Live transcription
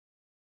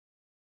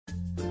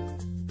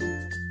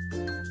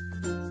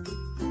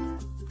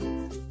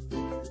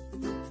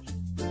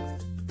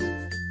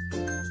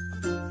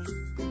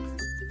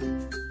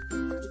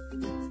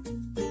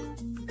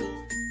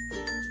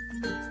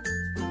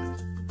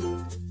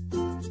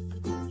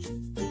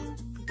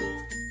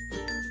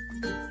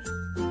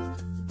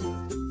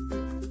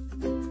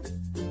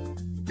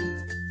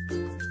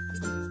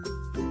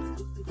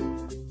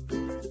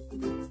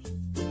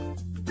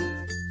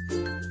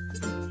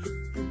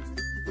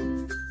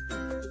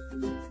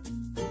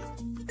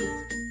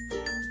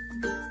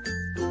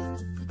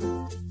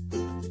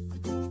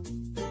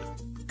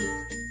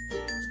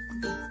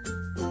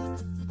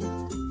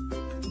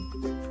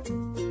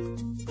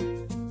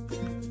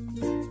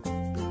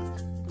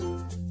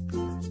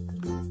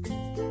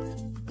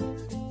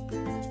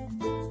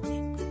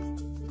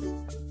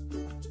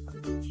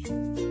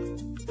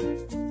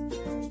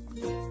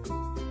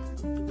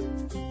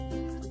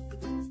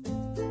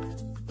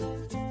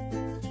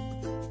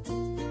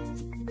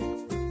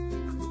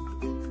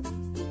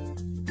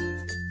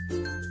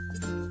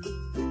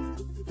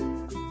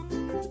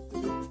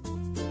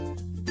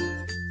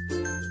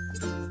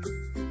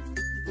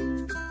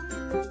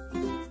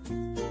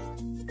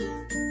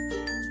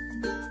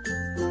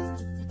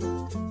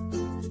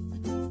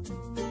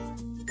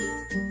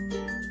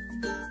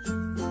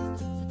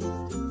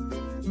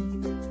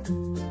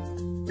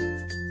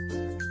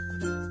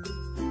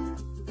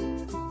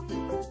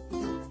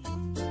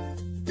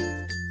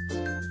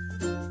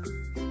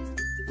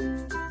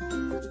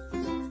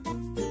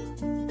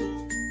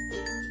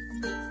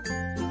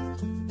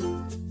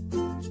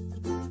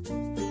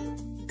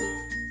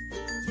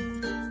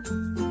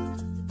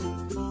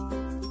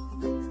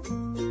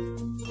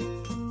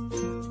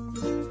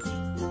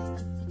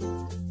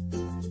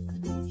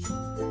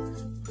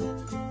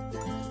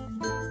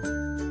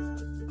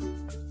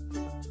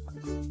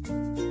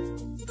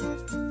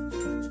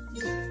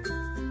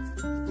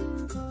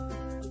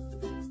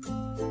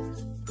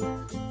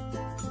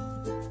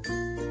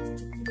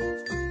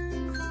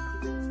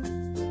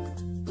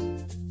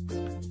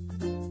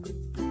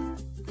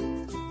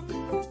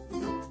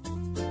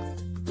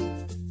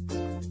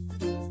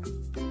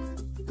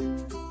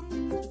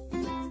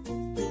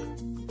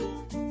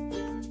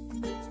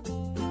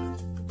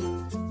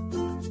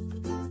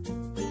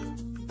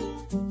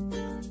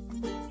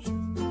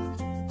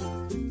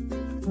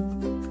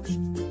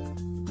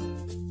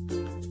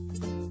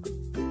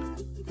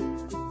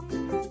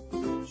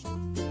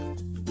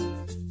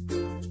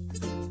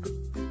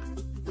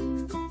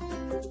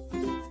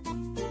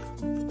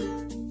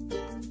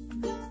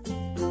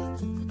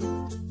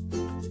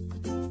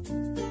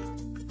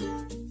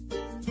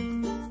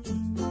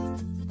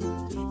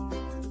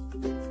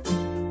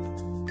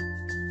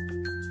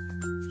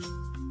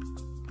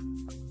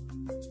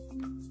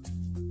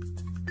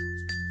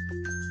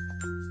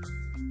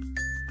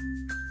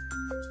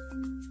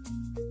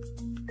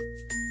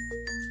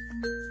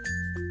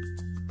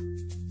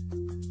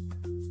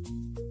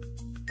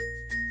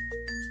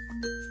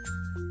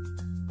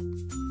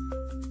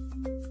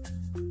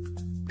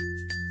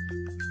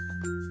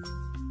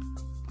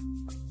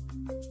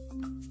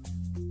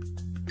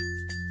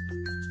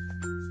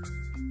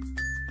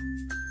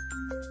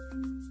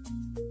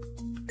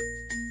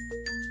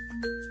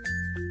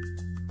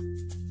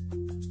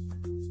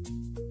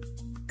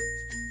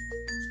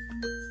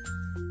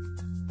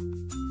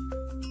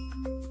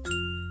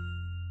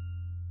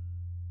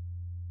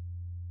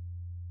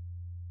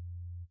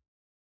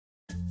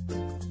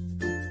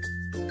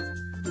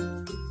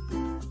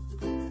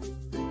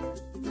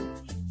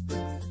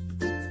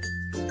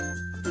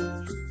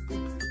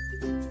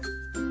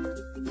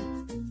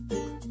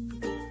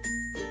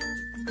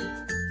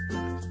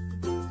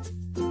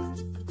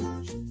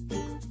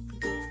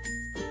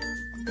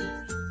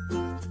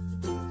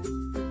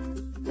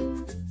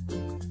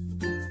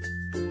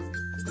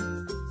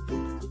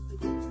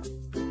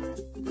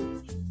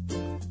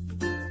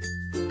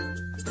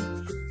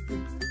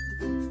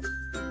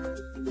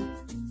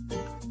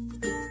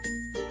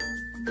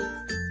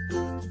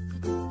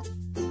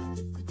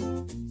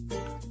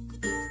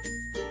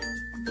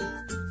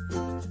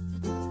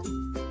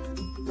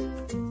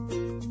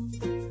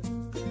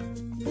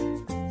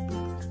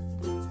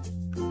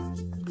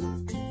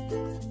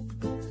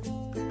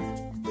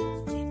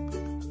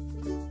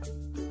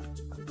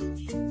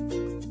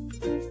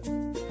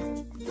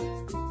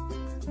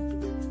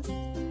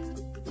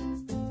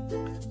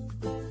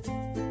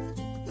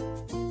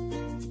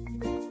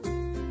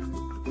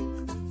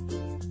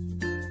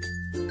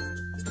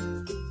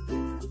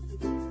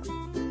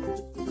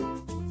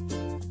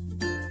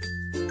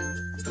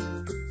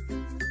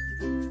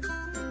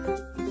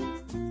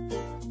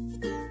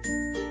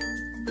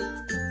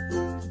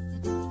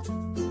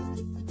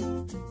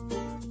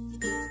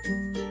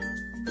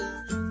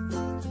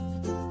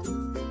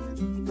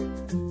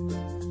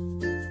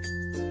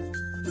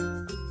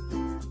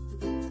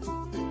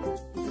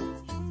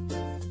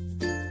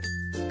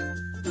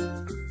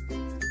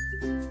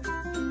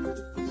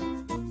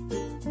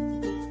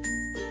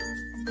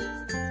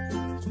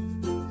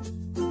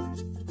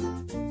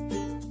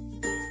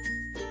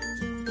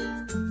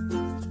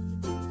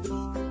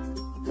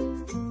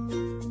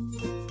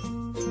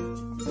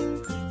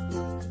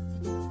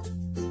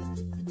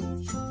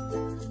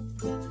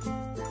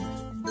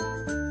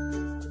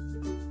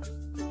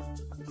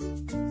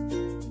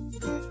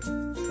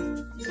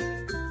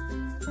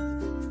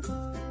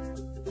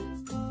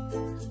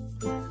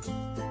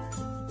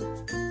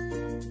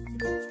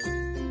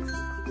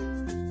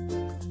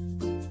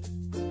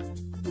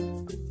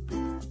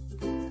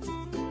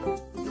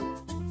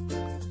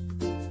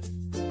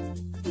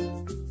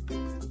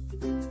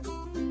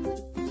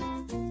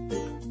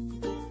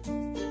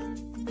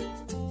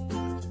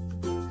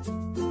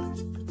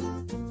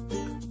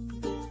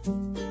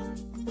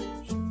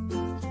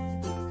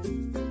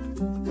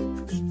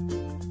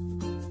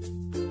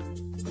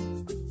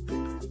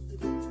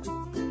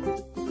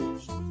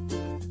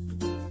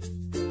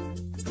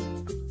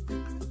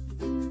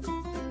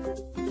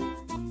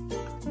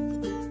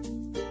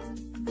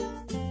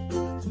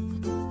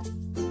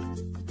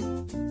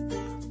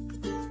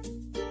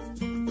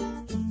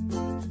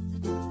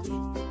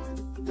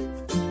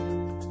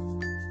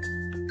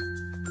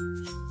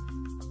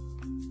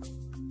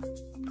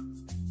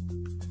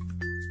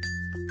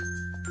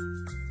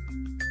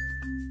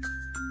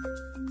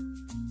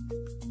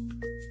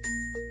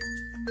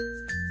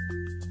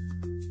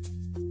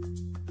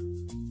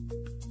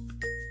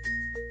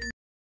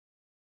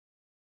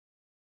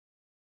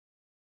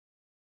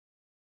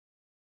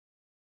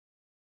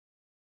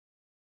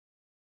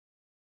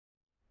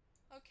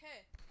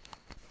Okay.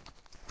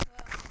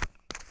 Well,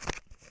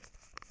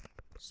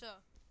 so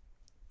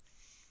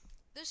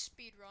this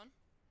speedrun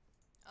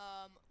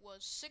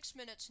was 6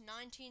 minutes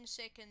 19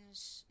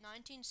 seconds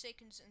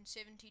and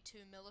 72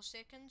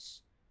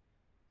 milliseconds,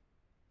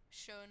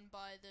 shown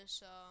by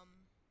this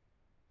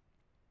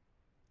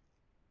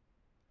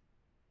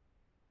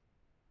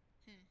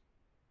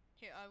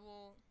here I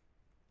will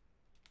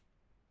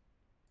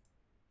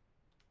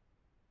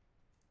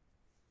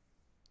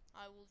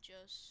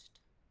just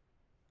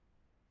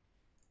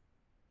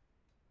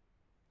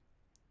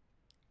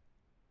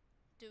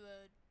do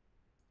a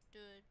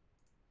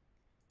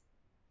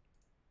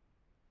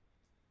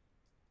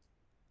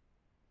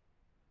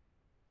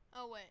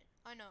oh wait,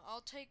 I know, I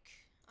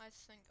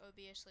think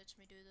OBS lets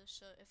me do this.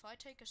 So if I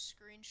take a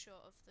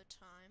screenshot of the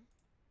time,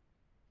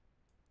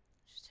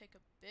 just take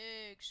a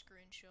big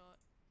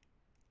screenshot,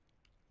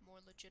 more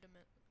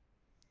legitimate,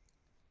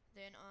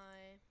 then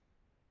I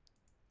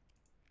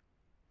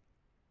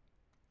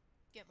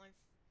get my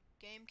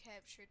game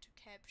capture to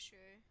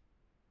capture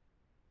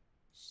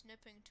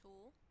snipping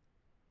tool.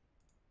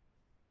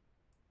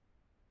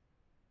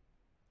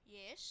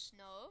 Yes,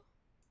 no.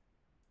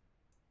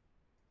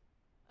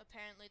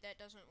 Apparently that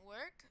doesn't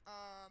work.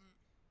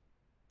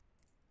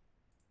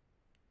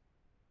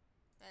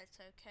 That's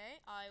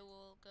okay. I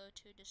will go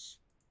to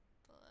display.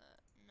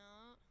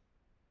 No.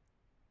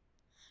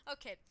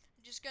 Okay,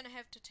 I'm just gonna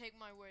have to take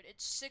my word.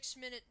 It's 6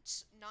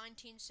 minutes,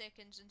 19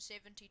 seconds, and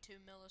 72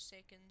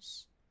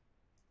 milliseconds.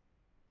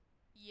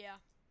 Yeah.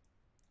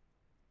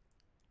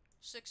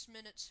 6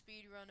 minute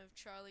speedrun of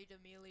Charli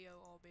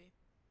D'Amelio obby.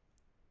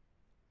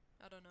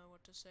 I don't know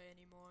what to say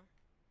anymore.